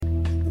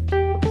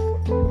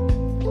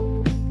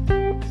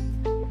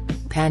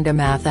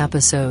Pantomath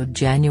Episode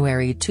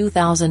January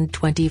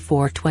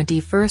 2024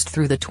 21st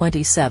through the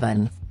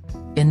 27th.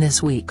 In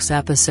this week's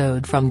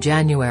episode from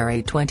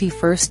January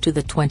 21st to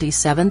the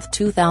 27th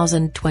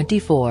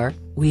 2024,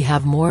 we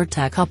have more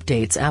tech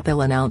updates.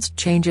 Apple announced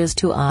changes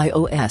to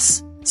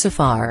iOS,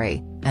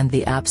 Safari, and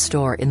the App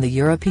Store in the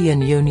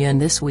European Union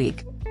this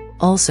week.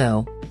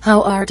 Also,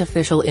 how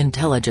artificial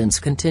intelligence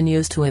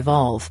continues to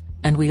evolve,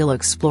 and we'll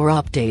explore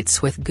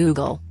updates with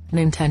Google,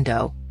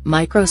 Nintendo,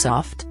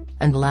 Microsoft,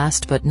 and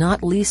last but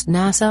not least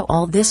NASA.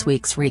 All this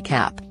week's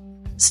recap.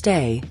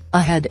 Stay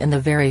ahead in the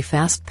very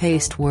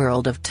fast-paced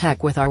world of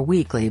tech with our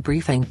weekly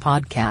briefing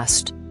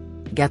podcast.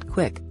 Get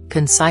quick,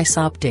 concise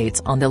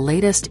updates on the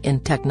latest in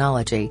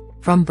technology,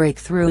 from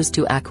breakthroughs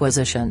to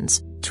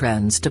acquisitions,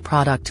 trends to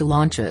product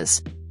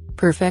launches.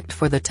 Perfect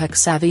for the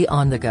tech-savvy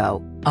on the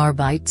go, our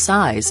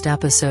bite-sized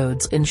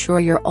episodes ensure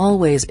you're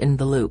always in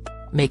the loop,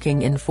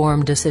 making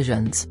informed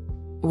decisions.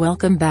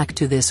 Welcome back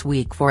to this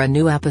week for a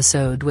new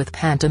episode with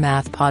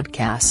Pantomath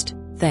Podcast.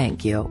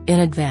 Thank you in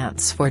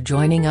advance for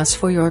joining us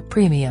for your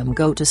premium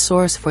go-to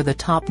source for the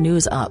top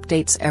news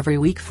updates every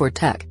week for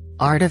tech,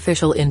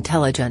 artificial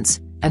intelligence,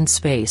 and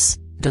space,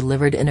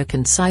 delivered in a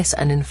concise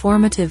and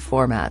informative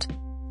format.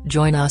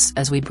 Join us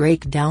as we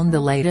break down the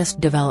latest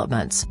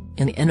developments,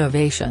 in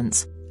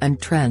innovations, and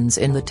trends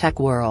in the tech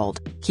world,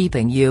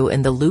 keeping you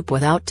in the loop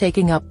without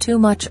taking up too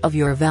much of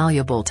your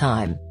valuable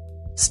time.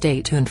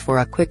 Stay tuned for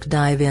a quick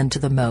dive into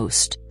the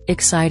most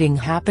exciting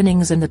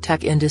happenings in the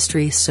tech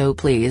industry, so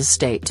please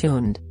stay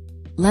tuned.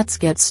 Let's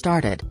get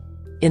started.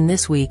 In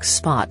this week's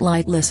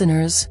Spotlight,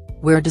 listeners,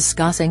 we're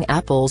discussing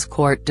Apple's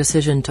court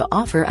decision to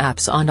offer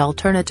apps on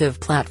alternative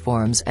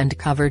platforms and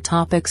cover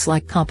topics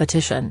like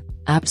competition,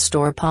 App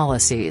Store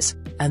policies,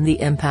 and the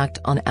impact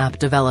on app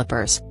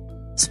developers.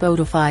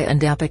 Spotify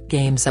and Epic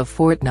Games of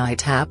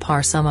Fortnite app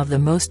are some of the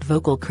most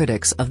vocal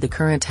critics of the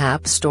current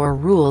App Store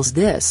rules.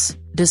 This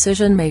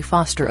decision may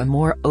foster a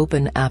more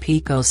open app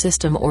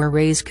ecosystem or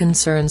raise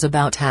concerns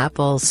about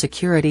Apple's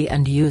security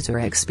and user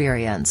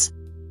experience.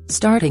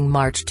 Starting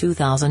March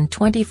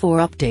 2024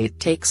 update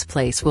takes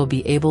place, we'll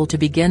be able to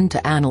begin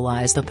to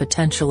analyze the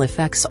potential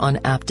effects on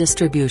app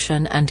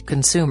distribution and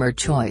consumer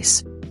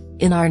choice.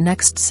 In our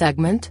next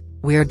segment,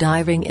 we're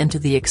diving into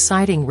the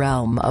exciting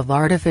realm of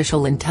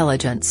artificial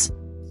intelligence.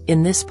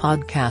 In this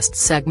podcast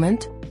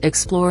segment,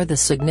 explore the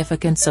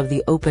significance of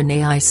the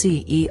OpenAI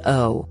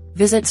CEO,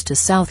 visits to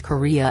South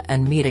Korea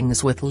and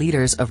meetings with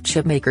leaders of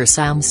chipmaker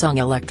Samsung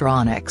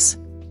Electronics.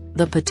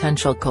 The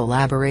potential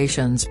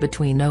collaborations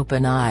between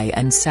OpenAI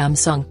and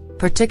Samsung,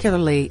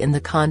 particularly in the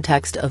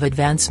context of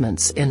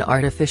advancements in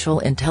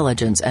artificial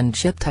intelligence and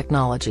chip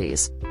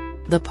technologies.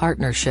 The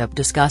partnership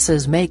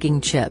discusses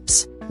making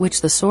chips,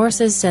 which the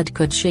sources said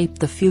could shape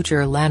the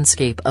future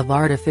landscape of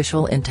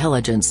artificial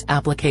intelligence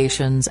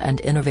applications and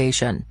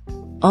innovation.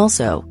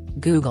 Also,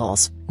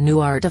 Google's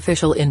new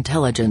artificial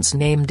intelligence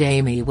named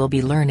Amy will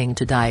be learning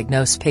to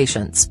diagnose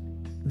patients.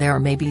 There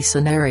may be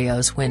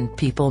scenarios when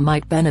people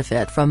might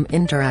benefit from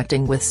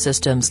interacting with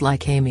systems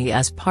like Amy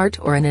as part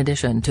or in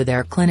addition to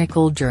their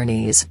clinical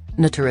journeys,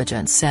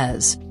 Natarajan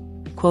says.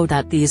 Quote,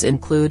 that these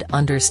include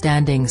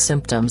understanding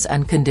symptoms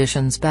and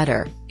conditions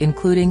better,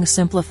 including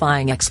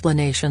simplifying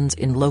explanations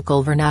in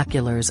local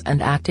vernaculars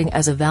and acting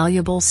as a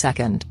valuable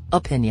second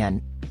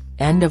opinion.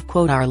 End of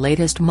quote. Our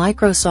latest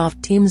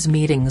Microsoft Teams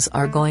meetings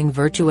are going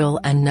virtual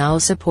and now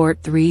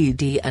support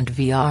 3D and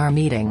VR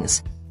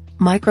meetings.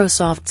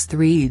 Microsoft's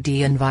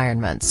 3D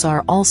environments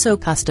are also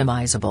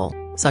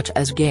customizable, such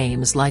as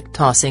games like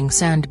tossing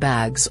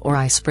sandbags or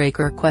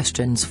icebreaker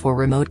questions for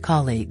remote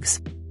colleagues.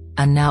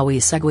 And now we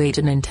segue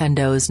to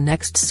Nintendo's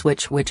next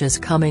Switch, which is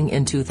coming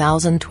in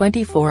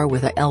 2024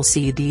 with a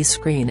LCD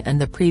screen, and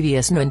the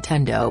previous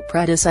Nintendo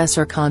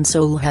predecessor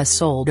console has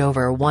sold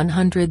over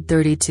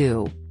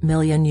 132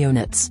 million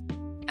units.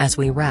 As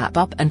we wrap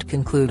up and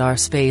conclude our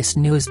space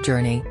news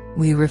journey,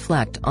 we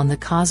reflect on the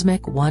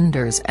cosmic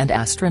wonders and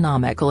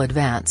astronomical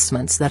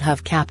advancements that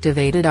have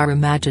captivated our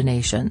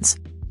imaginations.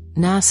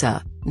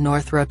 NASA,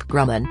 Northrop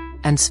Grumman,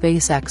 and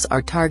SpaceX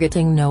are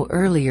targeting no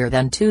earlier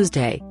than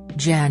Tuesday,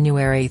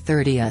 January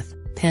 30th,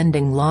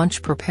 pending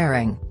launch,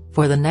 preparing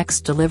for the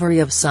next delivery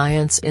of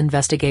science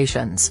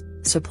investigations,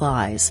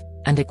 supplies,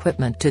 and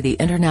equipment to the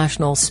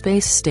International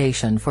Space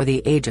Station for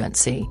the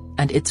agency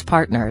and its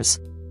partners.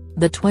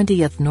 The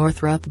 20th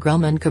Northrop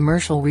Grumman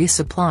Commercial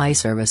Resupply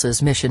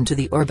Services mission to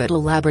the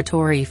orbital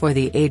laboratory for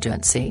the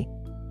agency.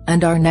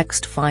 And our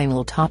next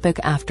final topic: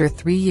 after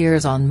 3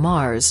 years on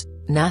Mars,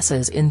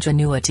 NASA's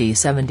Ingenuity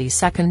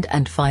 72nd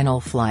and final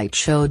flight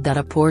showed that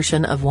a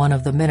portion of one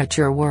of the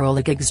miniature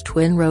Whirligig's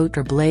twin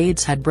rotor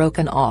blades had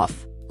broken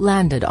off,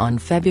 landed on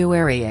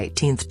February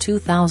 18,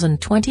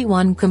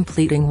 2021,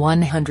 completing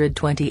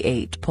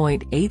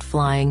 128.8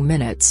 flying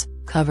minutes,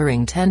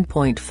 covering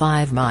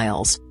 10.5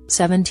 miles,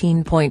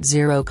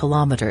 17.0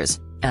 kilometers,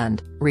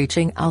 and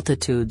reaching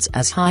altitudes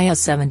as high as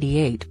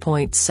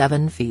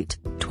 78.7 feet,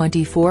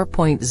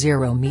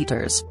 24.0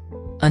 meters.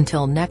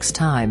 Until next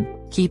time,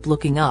 keep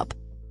looking up.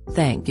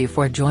 Thank you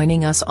for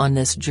joining us on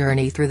this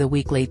journey through the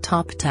weekly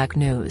top tech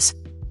news.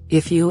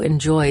 If you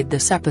enjoyed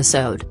this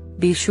episode,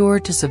 be sure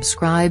to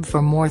subscribe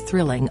for more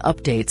thrilling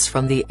updates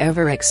from the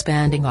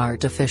ever-expanding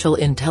artificial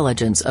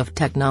intelligence of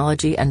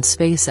technology and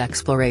space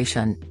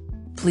exploration.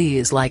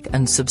 Please like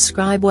and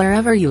subscribe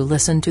wherever you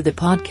listen to the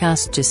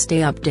podcast to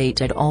stay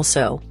updated.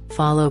 Also,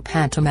 follow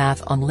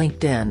Pantomath on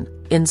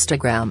LinkedIn,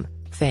 Instagram,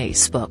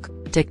 Facebook,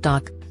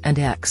 TikTok, and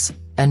X,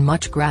 and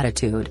much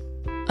gratitude.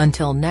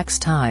 Until next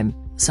time,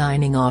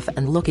 signing off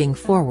and looking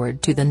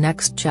forward to the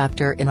next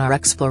chapter in our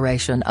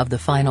exploration of the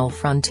final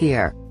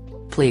frontier.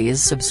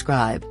 Please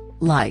subscribe,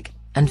 like,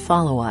 and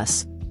follow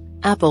us.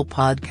 Apple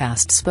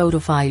Podcasts,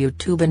 Spotify,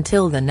 YouTube.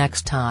 Until the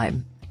next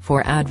time.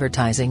 For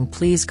advertising,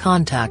 please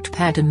contact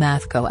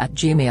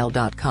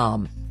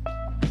pantomathco@gmail.com.